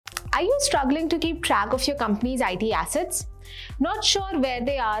Are you struggling to keep track of your company's IT assets? Not sure where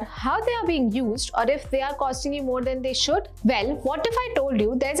they are, how they are being used, or if they are costing you more than they should? Well, what if I told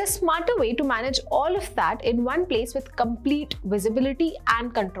you there's a smarter way to manage all of that in one place with complete visibility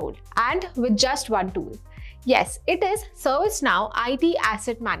and control, and with just one tool? Yes, it is ServiceNow IT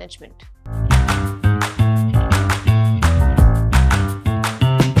Asset Management.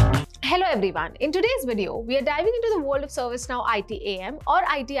 Hello everyone, in today's video, we are diving into the world of ServiceNow ITAM or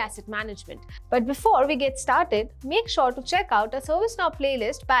IT Asset Management. But before we get started, make sure to check out our ServiceNow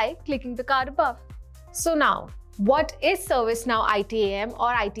playlist by clicking the card above. So now, what is ServiceNow ITAM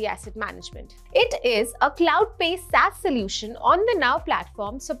or IT Asset Management? It is a cloud-based SaaS solution on the Now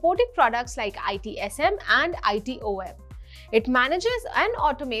platform supporting products like ITSM and ITOM. It manages and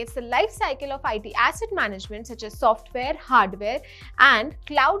automates the life cycle of IT asset management such as software, hardware, and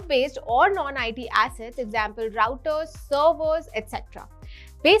cloud-based or non-IT assets, example routers, servers, etc.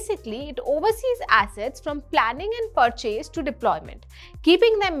 Basically, it oversees assets from planning and purchase to deployment,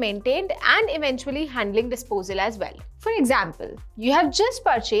 keeping them maintained and eventually handling disposal as well. For example, you have just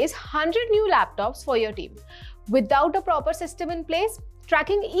purchased 100 new laptops for your team. Without a proper system in place,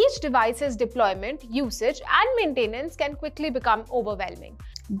 tracking each device's deployment, usage, and maintenance can quickly become overwhelming.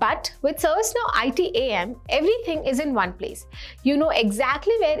 But with ServiceNow ITAM, everything is in one place. You know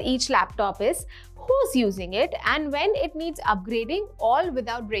exactly where each laptop is, who's using it, and when it needs upgrading, all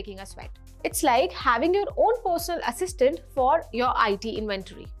without breaking a sweat. It's like having your own personal assistant for your IT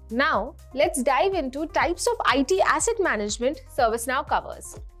inventory. Now, let's dive into types of IT asset management ServiceNow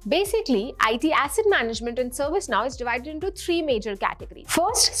covers. Basically, IT asset management in ServiceNow is divided into three major categories.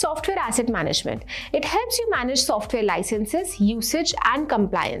 First, software asset management. It helps you manage software licenses, usage, and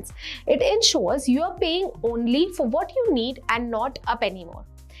compliance. It ensures you are paying only for what you need and not a penny more.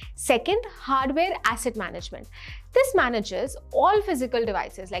 Second, hardware asset management. This manages all physical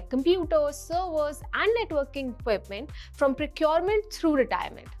devices like computers, servers, and networking equipment from procurement through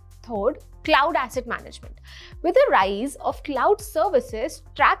retirement. Third, cloud asset management. With the rise of cloud services,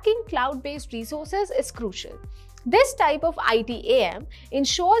 tracking cloud-based resources is crucial. This type of ITAM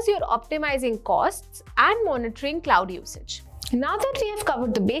ensures you're optimizing costs and monitoring cloud usage. Now that we have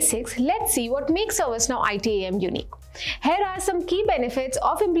covered the basics, let's see what makes ServiceNow ITAM unique. Here are some key benefits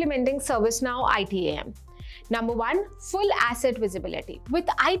of implementing ServiceNow ITAM. Number one, full asset visibility. With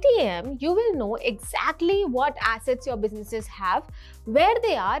ITAM, you will know exactly what assets your businesses have, where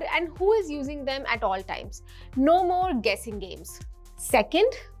they are, and who is using them at all times. No more guessing games.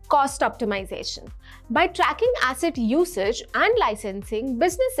 Second, cost optimization. By tracking asset usage and licensing,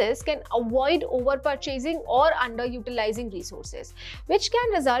 businesses can avoid overpurchasing or underutilizing resources, which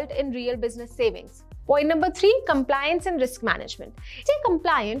can result in real business savings. Point number three, compliance and risk management. Stay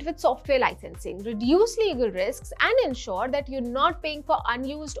compliant with software licensing, reduce legal risks, and ensure that you're not paying for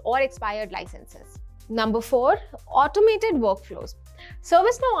unused or expired licenses. Number four, automated workflows.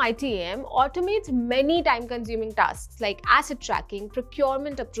 ServiceNow ITAM automates many time-consuming tasks like asset tracking,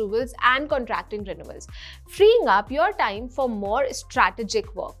 procurement approvals, and contracting renewals, freeing up your time for more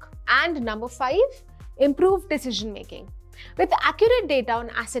strategic work. And number five, improved decision-making. With accurate data on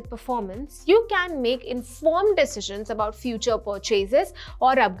asset performance, you can make informed decisions about future purchases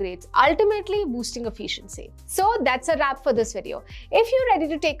or upgrades, ultimately boosting efficiency. So that's a wrap for this video. If you're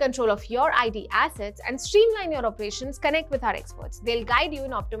ready to take control of your IT assets and streamline your operations, connect with our experts. They'll guide you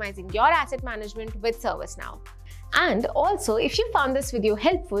in optimizing your asset management with ServiceNow. And also, if you found this video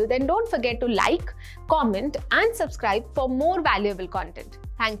helpful, then don't forget to like, comment, and subscribe for more valuable content.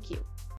 Thank you.